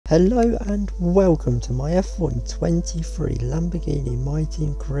Hello and welcome to my F1 23 Lamborghini My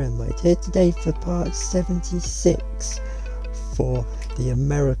Team career mode, here today for part 76 for the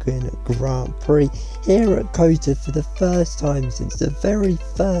American Grand Prix here at COTA for the first time since the very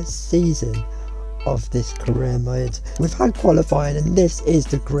first season of this career mode. We've had qualifying and this is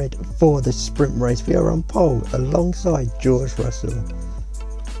the grid for the sprint race. We are on pole alongside George Russell.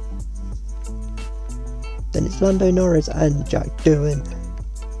 Then it's Lando Norris and Jack Doohan,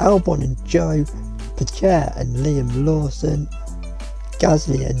 Albon and Joe, Pacher and Liam Lawson,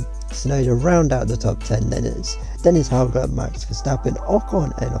 Gasly and Tsunoda round out the top 10. Then it's Helga, Max Verstappen,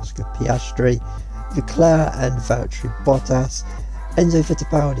 Ocon and Oscar Piastri, Leclerc and Valtteri Bottas, Enzo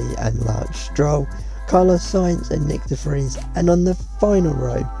Fittipaldi and Lance Stroll, Carlos Sainz and Nick de Vries, and on the final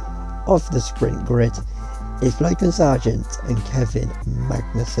row of the sprint grid is Logan Sargent and Kevin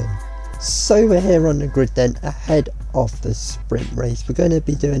Magnussen. So we're here on the grid then, ahead of the sprint race. We're going to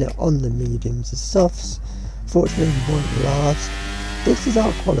be doing it on the mediums. The softs fortunately won't last. This is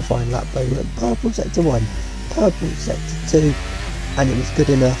our qualifying lap though. We're at purple sector 1, purple sector 2, and it was good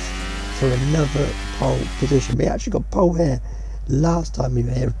enough for another pole position. We actually got pole here last time we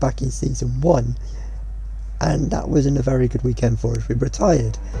were here back in season 1, and that wasn't a very good weekend for us. We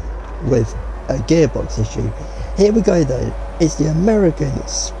retired with a gearbox issue. Here we go though, it's the American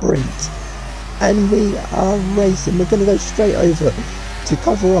sprint and we are racing. We're going to go straight over to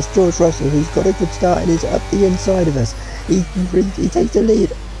cover off George Russell, who's got a good start and is up the inside of us. He takes the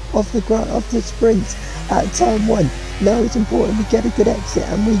lead of the sprint at turn 1. Now it's important we get a good exit,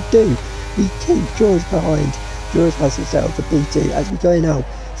 and we do. We keep George behind. George has to settle for P2 as we go now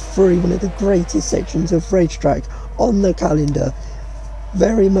through one of the greatest sections of racetrack on the calendar.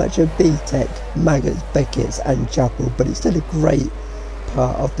 Very much a B-Tech, Maggots, Beckett's and Chapel, but it's still a great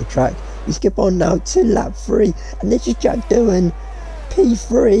part of the track. We skip on now to lap 3, and this is Jack Doohan,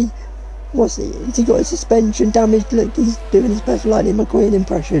 P3. What's it? Has he got a suspension damage? Look, he's doing his best Lightning McQueen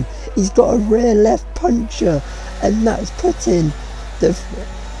impression. He's got a rear left puncher, and that's putting the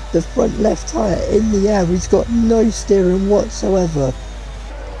front left tyre in the air. He's got no steering whatsoever,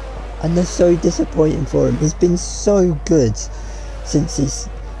 and they're so disappointing for him. He's been so good since he's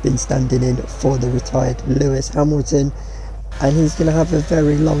been standing in for the retired Lewis Hamilton, and he's going to have a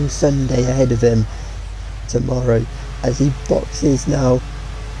very long Sunday ahead of him tomorrow as he boxes now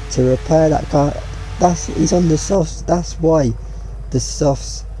to repair that car. He's on the softs. That's why the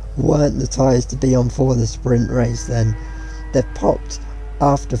softs weren't the tyres to be on for the sprint race. Then they're popped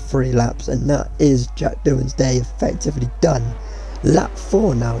after 3 laps, and that is Jack Doohan's day effectively done. Lap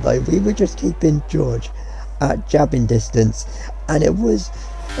 4 now though, we were just keeping George at jabbing distance, and it was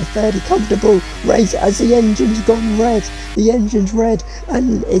a fairly comfortable race as the engine's gone red. The engine's red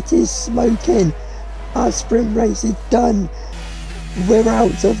and it is smoking. Our sprint race is done. We're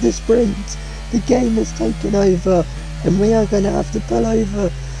out of the sprint. The game has taken over and we are going to have to pull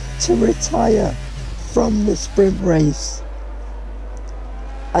over to retire from the sprint race.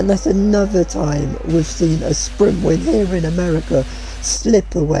 And that's another time we've seen a sprint win here in America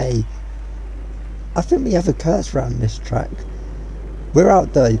slip away. I think we have a curse around this track. We're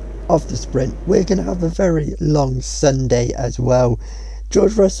out though of the sprint. We're going to have a very long Sunday as well.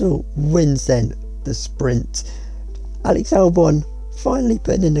 George Russell wins then the sprint. Alex Albon finally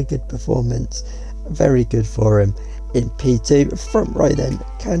putting in a good performance. Very good for him in P2. Front row then,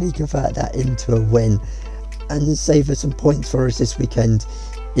 can he convert that into a win and save us some points for us this weekend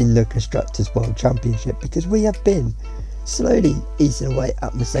in the Constructors World Championship, because we have been slowly easing away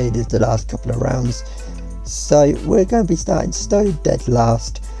at Mercedes the last couple of rounds. So we're going to be starting stone dead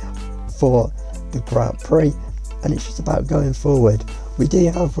last for the Grand Prix, and it's just about going forward. We do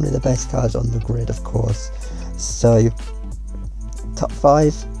have one of the best cars on the grid, of course, so top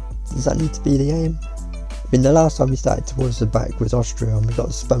 5, does that need to be the aim? I mean, the last time we started towards the back was Austria and we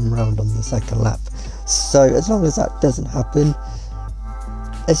got spun round on the second lap, so as long as that doesn't happen,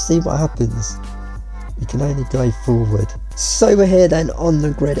 let's see what happens. We can only go forward. So we're here then on the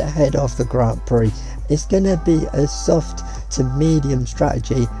grid ahead of the Grand Prix. It's going to be a soft to medium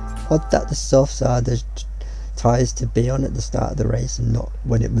strategy. Odd that the softs are the tyres to be on at the start of the race and not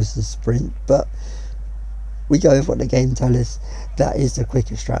when it was the sprint, but we go with what the game tells us. That is the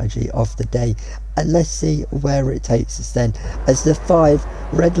quickest strategy of the day, and let's see where it takes us then as the 5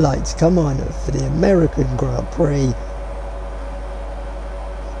 red lights come on for the American Grand Prix.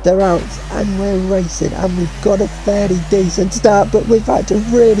 They're out and we're racing, and we've got a fairly decent start, but we've had to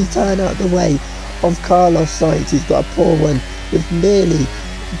really turn out the way of Carlos Sainz, who's got a poor one. We've nearly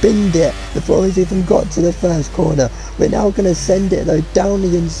binned it before we've even got to the first corner. We're now going to send it though down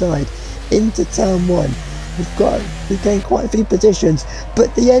the inside into turn 1, we've gained quite a few positions,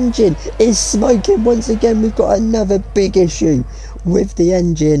 but the engine is smoking once again. We've got another big issue with the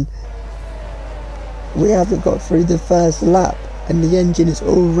engine. We haven't got through the first lap and the engine is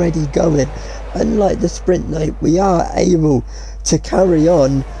already going. Unlike the sprint though, we are able to carry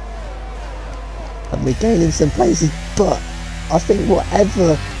on and we're gaining some places, but I think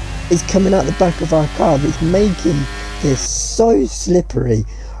whatever is coming out the back of our car is making this so slippery.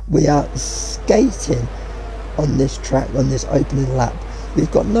 We are skating on this track, on this opening lap.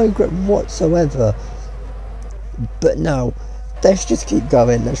 We've got no grip whatsoever, but now let's just keep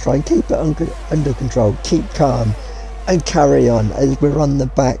going. Let's try and keep it under control, keep calm and carry on as we're on the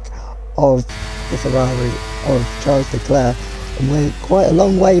back of the Ferrari of Charles Leclerc, and we're quite a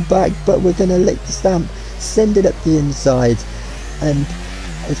long way back, but we're going to lick the stamp, send it up the inside, and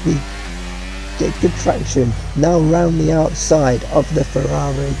as we get good traction now round the outside of the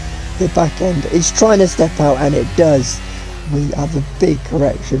Ferrari, the back end is trying to step out and it does. We have a big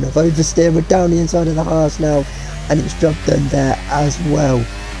correction of oversteer. We're down the inside of the HAAS now and it's job done there as well.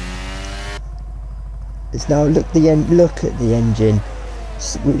 It's now look at the engine,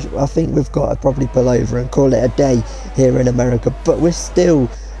 which I think we've got to probably pull over and call it a day here in America, but we're still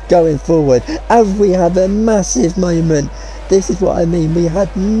going forward as we have a massive moment. This is what I mean, we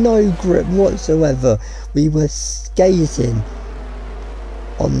had no grip whatsoever. We were skating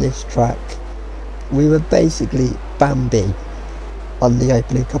on this track. We were basically Bambi on the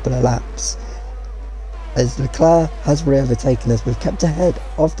opening couple of laps. As Leclerc has re-overtaken us, we've kept ahead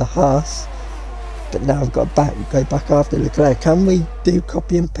of the HAAS, but now we've got to go back after Leclerc. Can we do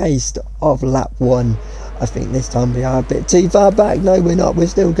copy and paste of lap 1? I think this time we are a bit too far back. No, we're not. We're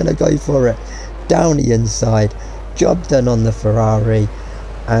still going to go for it. Down the inside. Job done on the Ferrari,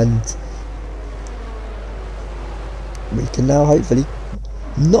 and we can now hopefully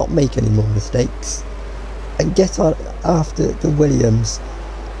not make any more mistakes and get on after the Williams,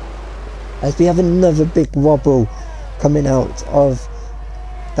 as we have another big wobble coming out of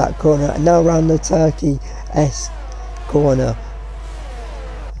that corner and now around the Turkey-esque corner,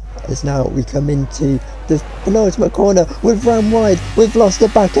 as now we come into the penultimate corner. We've ran wide, we've lost the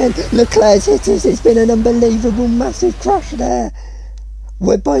back end, Leclerc's hit us. It's been an unbelievable massive crash there.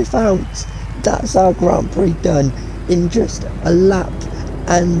 We're both out. That's our Grand Prix done in just a lap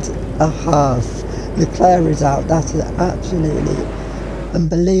and a half. Leclerc is out. That's an absolutely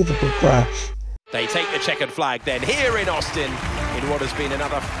unbelievable crash. They take the checkered flag then here in Austin in what has been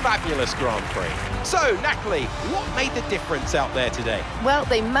another fabulous Grand Prix. So, Natalie, what made the difference out there today? Well,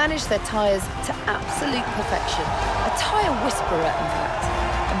 they managed their tyres to absolute perfection. A tyre whisperer, in fact.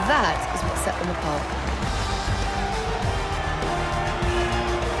 And that is what set them apart.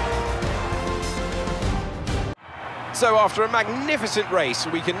 So after a magnificent race,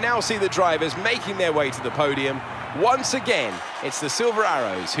 we can now see the drivers making their way to the podium. Once again, it's the Silver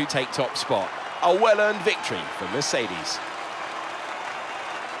Arrows who take top spot. A well-earned victory for Mercedes.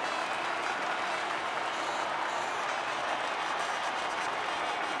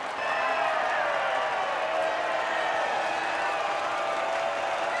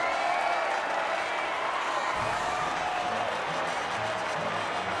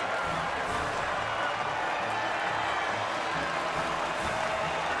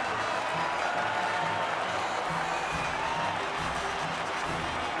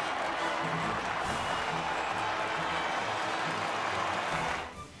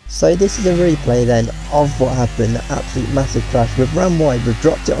 So this is a replay then of what happened, the absolute massive crash. We've run wide, we've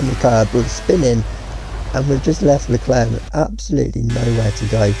dropped it on the curb, we're spinning, and we've just left Leclerc with absolutely nowhere to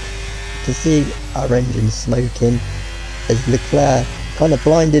go. To see our engine smoking as Leclerc kind of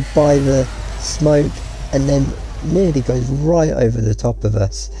blinded by the smoke and then nearly goes right over the top of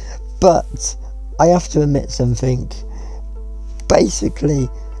us. But I have to admit something. Basically,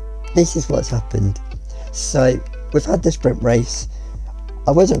 this is what's happened. So we've had the sprint race.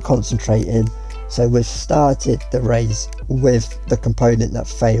 I wasn't concentrating, so we've started the race with the component that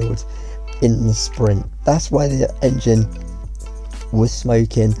failed in the sprint. That's why the engine was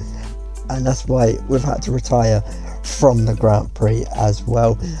smoking, and that's why we've had to retire from the Grand Prix as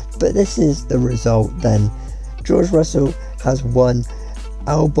well. But this is the result then. George Russell has won.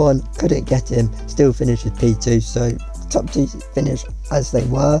 Albon couldn't get him, still finishes P2, so top two finish as they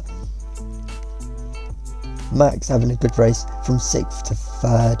were. Max having a good race from 6th to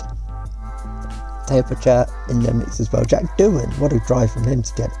 3rd. Teopacha in the mix as well. Jack Doohan, what a drive from him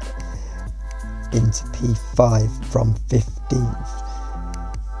to get into P5 from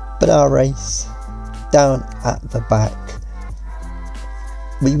 15th. But our race, down at the back,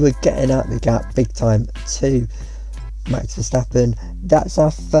 we were getting out the gap big time to Max Verstappen. That's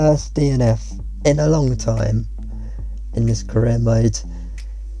our first DNF in a long time in this career mode.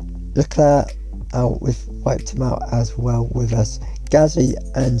 Leclerc out, we've wiped him out as well with us. Gasly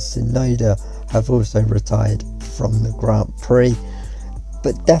and Tsunoda have also retired from the Grand Prix,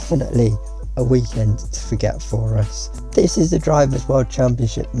 but definitely a weekend to forget for us. This is the Drivers' World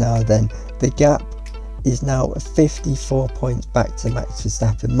Championship now then. The gap is now 54 points back to Max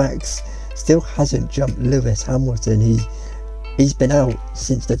Verstappen. Max still hasn't jumped Lewis Hamilton. He's been out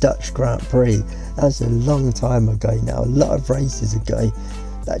since the Dutch Grand Prix. That's a long time ago now, a lot of races ago.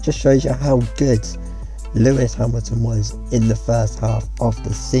 That just shows you how good Lewis Hamilton was in the first half of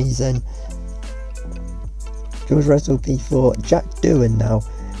the season. George Russell P4, Jack Doohan now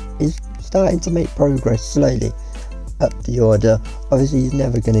is starting to make progress slowly up the order. Obviously he's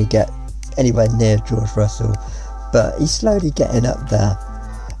never going to get anywhere near George Russell, but he's slowly getting up there.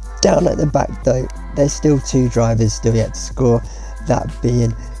 Down at the back though, there's still two drivers still yet to score, that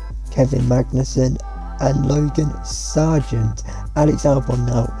being Kevin Magnussen and Logan Sargent. Alex Albon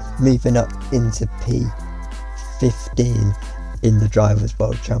now moving up into P15 in the Drivers'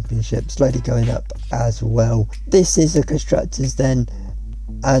 World Championship, slowly going up as well. This is the Constructors then,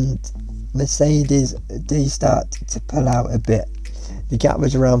 and Mercedes do start to pull out a bit. The gap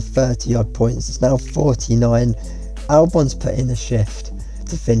was around 30 odd points, it's now 49. Albon's put in a shift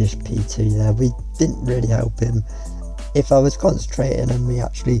to finish P2 there. We didn't really help him. If I was concentrating and we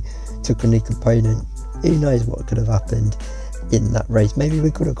actually took a new component, who knows what could have happened in that race. Maybe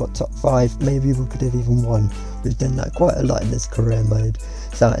we could have got top 5, maybe we could have even won. We've done that quite a lot in this career mode,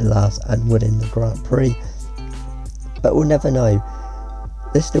 starting last and winning the Grand Prix, but we'll never know.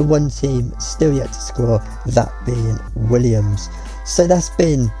 There's still one team still yet to score, that being Williams. So that's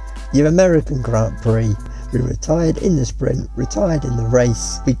been your American Grand Prix. We retired in the sprint, retired in the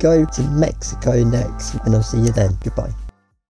race. We go to Mexico next, and I'll see you then. Goodbye.